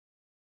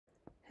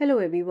Hello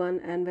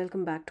everyone and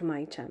welcome back to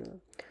my channel.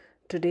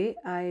 Today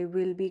I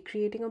will be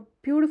creating a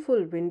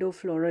beautiful window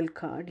floral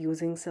card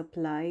using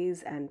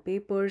supplies and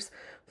papers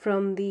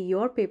from the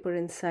Your Paper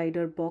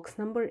Insider box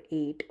number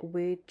 8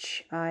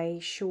 which I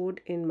showed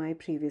in my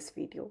previous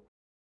video.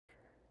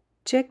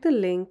 Check the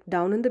link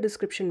down in the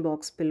description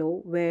box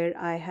below where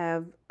I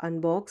have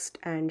unboxed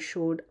and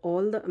showed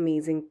all the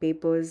amazing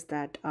papers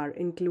that are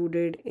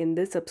included in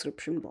the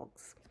subscription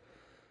box.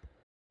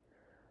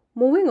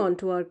 Moving on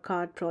to our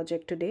card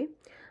project today,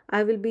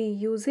 I will be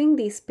using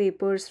these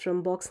papers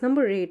from box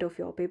number 8 of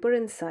Your Paper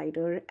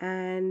Insider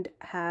and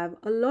have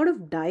a lot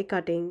of die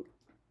cutting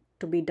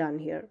to be done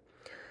here.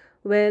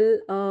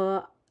 There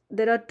are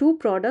two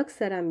products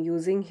that I'm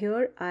using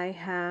here. I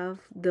have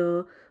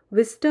the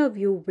Vista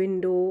View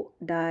Window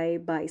die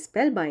by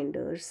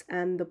Spellbinders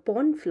and the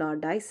Pond Flower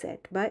die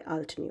set by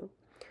Altenew.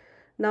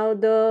 Now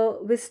the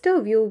Vista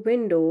View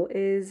window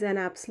is an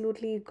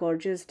absolutely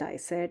gorgeous die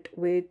set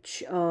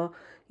which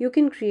you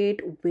can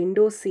create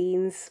window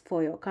scenes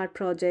for your card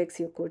projects.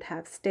 You could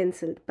have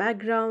stenciled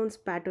backgrounds,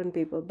 pattern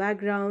paper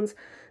backgrounds.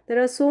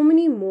 There are so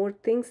many more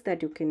things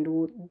that you can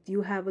do.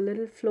 You have a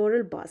little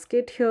floral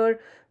basket here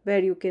where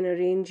you can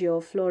arrange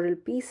your floral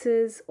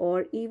pieces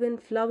or even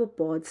flower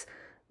pots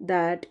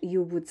that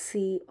you would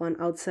see on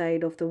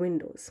outside of the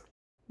windows.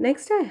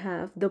 Next I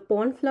have the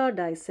Pond Flower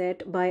die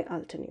set by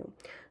Altenew.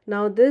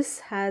 Now this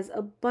has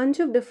a bunch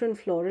of different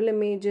floral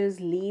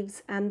images,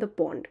 leaves and the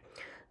pond.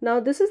 Now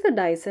this is the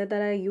die set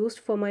that I used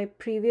for my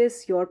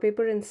previous Your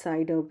Paper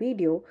Insider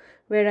video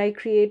where I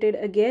created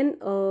again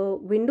a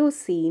window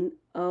scene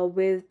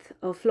with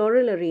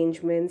floral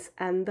arrangements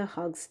and the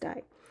hugs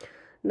die.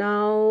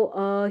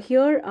 Now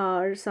here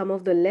are some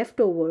of the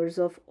leftovers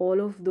of all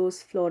of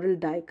those floral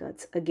die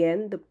cuts.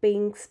 Again, the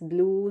pinks,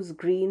 blues,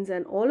 greens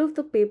and all of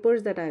the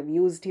papers that I've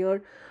used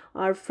here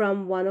are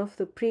from one of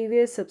the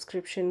previous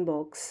subscription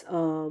box.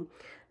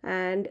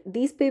 And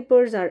these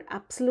papers are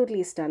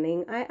absolutely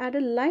stunning. I add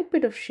a light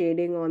bit of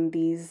shading on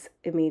these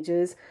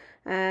images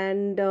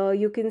and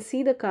you can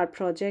see the card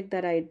project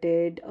that I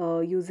did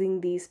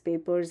using these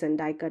papers and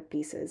die cut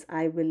pieces.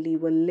 I will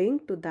leave a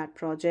link to that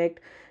project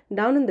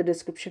down in the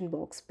description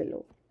box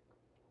below.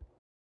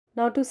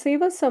 Now to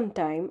save us some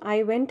time,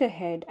 I went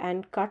ahead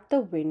and cut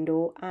the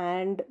window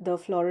and the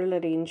floral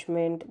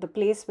arrangement, the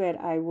place where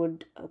I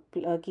would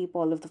keep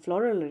all of the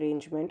floral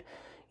arrangement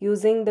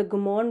using the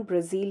Gammon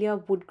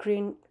Brasilia wood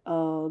grain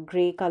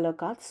grey color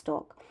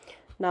cardstock.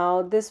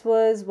 Now this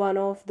was one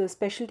of the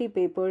specialty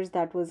papers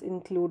that was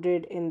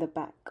included in the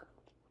pack.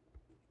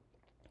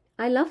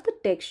 I love the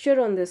texture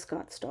on this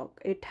cardstock.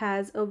 It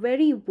has a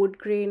very wood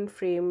grain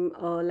frame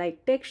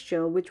like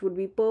texture which would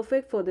be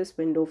perfect for this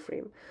window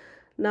frame.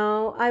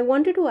 Now I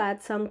wanted to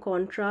add some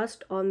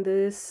contrast on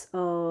this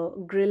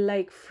grill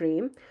like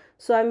frame.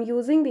 So I'm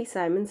using the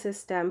Simon Says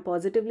Stamp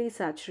Positively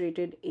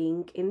Saturated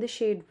ink in the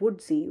shade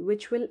Woodsy,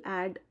 which will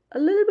add a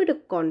little bit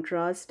of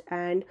contrast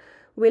and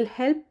will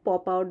help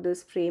pop out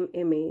this frame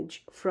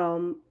image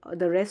from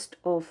the rest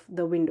of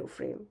the window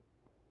frame.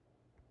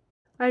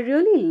 I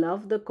really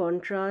love the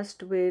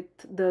contrast with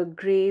the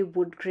grey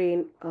wood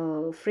grain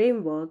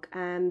framework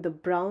and the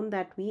brown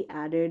that we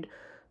added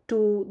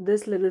to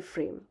this little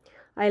frame.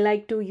 I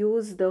like to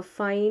use the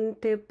fine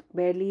tip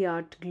Barely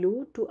Art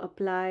glue to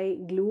apply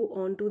glue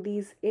onto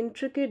these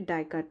intricate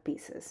die cut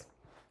pieces.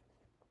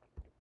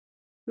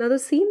 Now the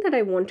scene that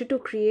I wanted to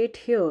create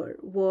here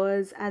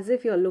was as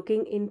if you're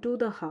looking into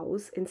the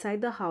house,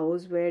 inside the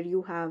house where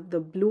you have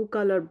the blue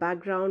color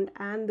background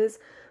and this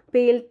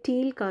pale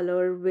teal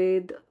color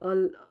with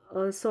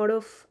a sort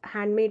of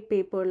handmade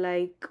paper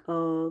like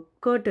a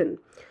curtain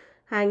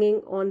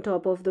hanging on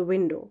top of the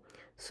window.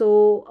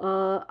 So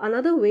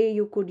another way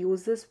you could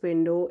use this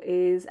window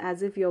is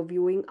as if you're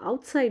viewing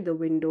outside the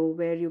window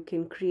where you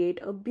can create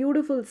a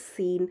beautiful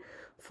scene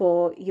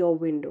for your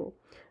window.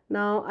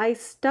 Now I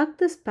stuck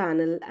this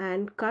panel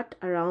and cut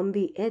around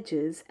the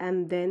edges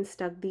and then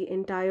stuck the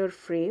entire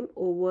frame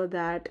over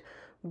that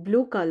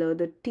blue color,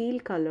 the teal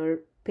color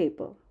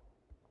paper.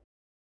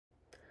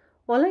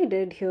 All I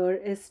did here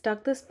is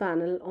stuck this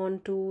panel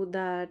onto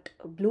that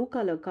blue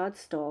color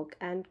cardstock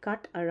and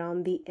cut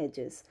around the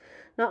edges.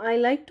 Now I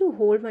like to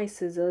hold my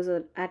scissors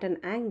at an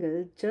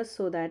angle just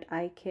so that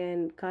I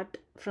can cut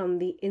from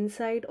the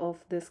inside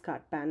of this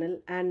card panel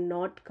and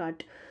not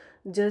cut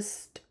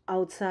just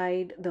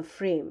outside the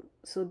frame.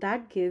 So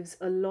that gives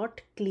a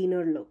lot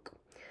cleaner look.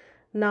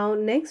 Now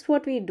next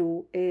what we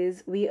do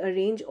is we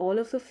arrange all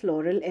of the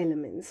floral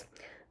elements.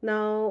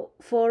 Now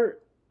for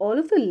all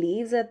of the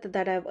leaves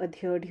that I've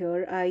adhered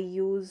here, I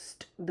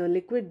used the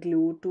liquid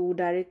glue to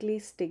directly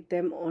stick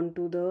them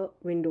onto the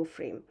window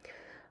frame.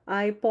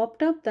 I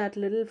popped up that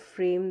little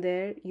frame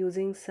there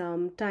using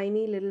some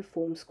tiny little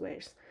foam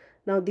squares.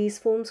 Now these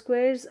foam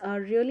squares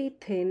are really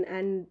thin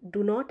and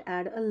do not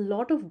add a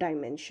lot of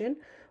dimension,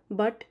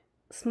 but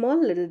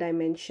small little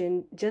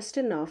dimension, just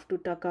enough to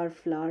tuck our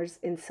flowers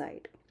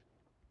inside.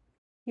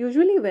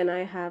 Usually when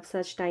I have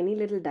such tiny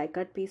little die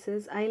cut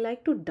pieces, I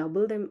like to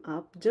double them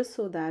up just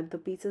so that the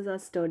pieces are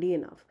sturdy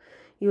enough.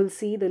 You'll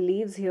see the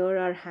leaves here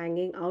are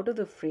hanging out of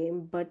the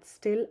frame, but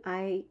still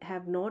I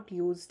have not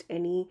used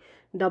any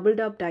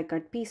doubled up die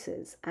cut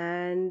pieces,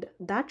 and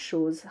that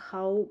shows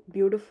how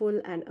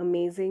beautiful and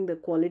amazing the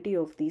quality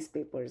of these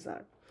papers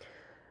are.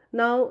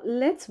 Now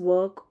let's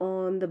work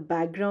on the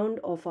background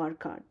of our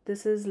card.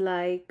 This is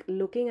like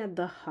looking at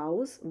the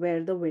house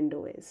where the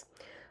window is.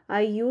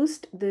 I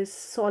used this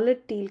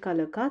solid teal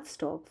color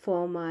cardstock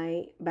for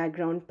my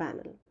background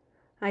panel.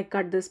 I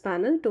cut this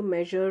panel to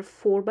measure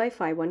 4 by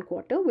 5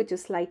 1/4, which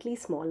is slightly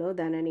smaller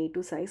than an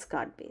A2 size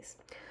card base.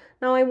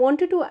 Now I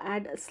wanted to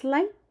add a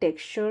slight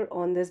texture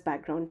on this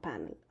background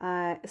panel.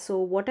 So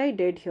what I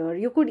did here,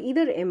 you could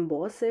either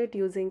emboss it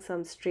using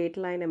some straight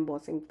line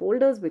embossing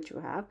folders which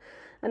you have.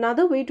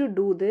 Another way to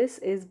do this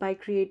is by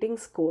creating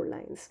score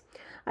lines.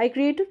 I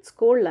created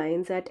score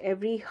lines at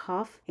every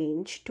 ½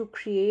 inch to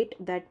create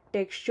that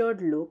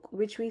textured look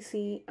which we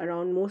see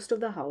around most of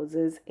the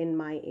houses in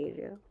my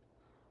area.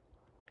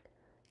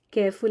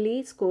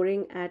 Carefully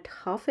scoring at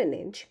 ½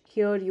 inch,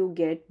 here you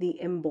get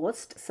the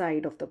embossed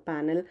side of the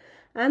panel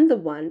and the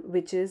one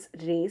which is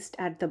raised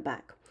at the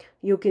back.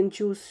 You can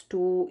choose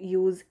to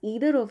use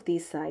either of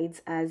these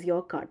sides as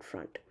your card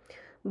front.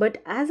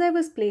 But as I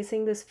was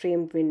placing this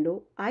framed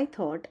window, I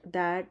thought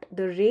that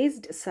the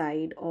raised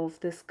side of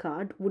this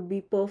card would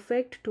be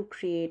perfect to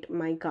create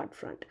my card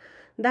front.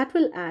 That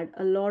will add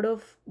a lot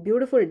of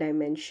beautiful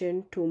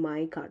dimension to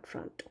my card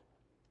front.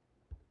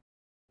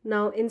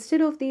 Now,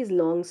 instead of these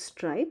long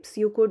stripes,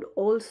 you could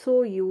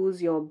also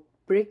use your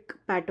brick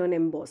pattern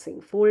embossing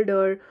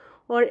folder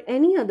or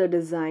any other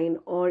design,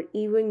 or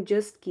even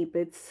just keep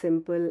it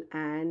simple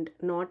and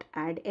not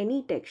add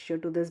any texture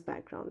to this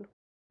background.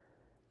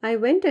 I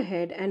went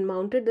ahead and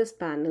mounted this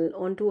panel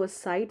onto a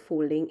side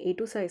folding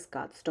A2 size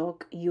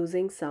cardstock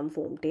using some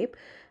foam tape,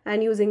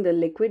 and using the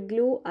liquid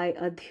glue I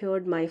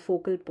adhered my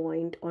focal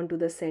point onto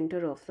the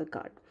center of the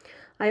card.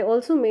 I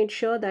also made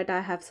sure that I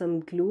have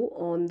some glue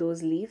on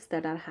those leaves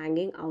that are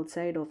hanging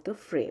outside of the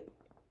frame.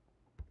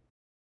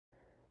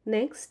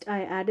 Next,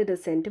 I added a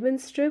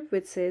sentiment strip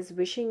which says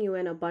wishing you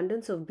an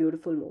abundance of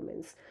beautiful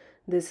moments.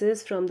 This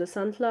is from the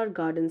Sunflower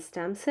Garden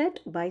stamp set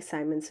by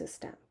Simon Says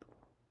Stamp.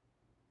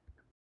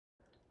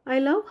 I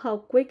love how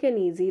quick and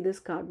easy this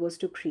card was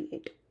to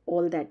create.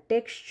 All that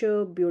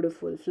texture,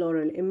 beautiful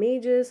floral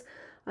images.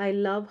 I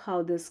love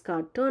how this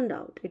card turned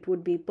out. It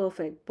would be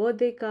perfect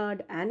birthday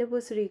card,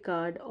 anniversary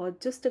card, or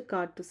just a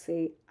card to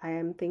say I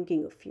am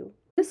thinking of you.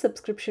 This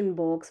subscription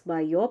box by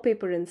Your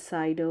Paper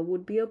Insider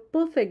would be a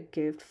perfect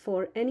gift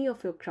for any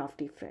of your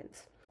crafty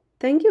friends.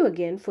 Thank you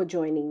again for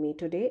joining me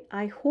today.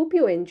 I hope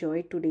you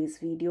enjoyed today's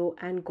video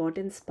and got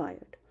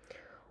inspired.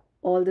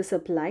 All the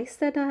supplies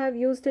that I have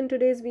used in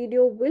today's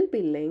video will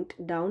be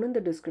linked down in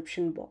the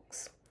description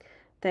box.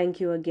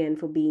 Thank you again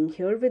for being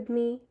here with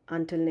me.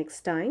 Until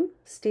next time,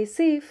 stay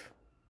safe.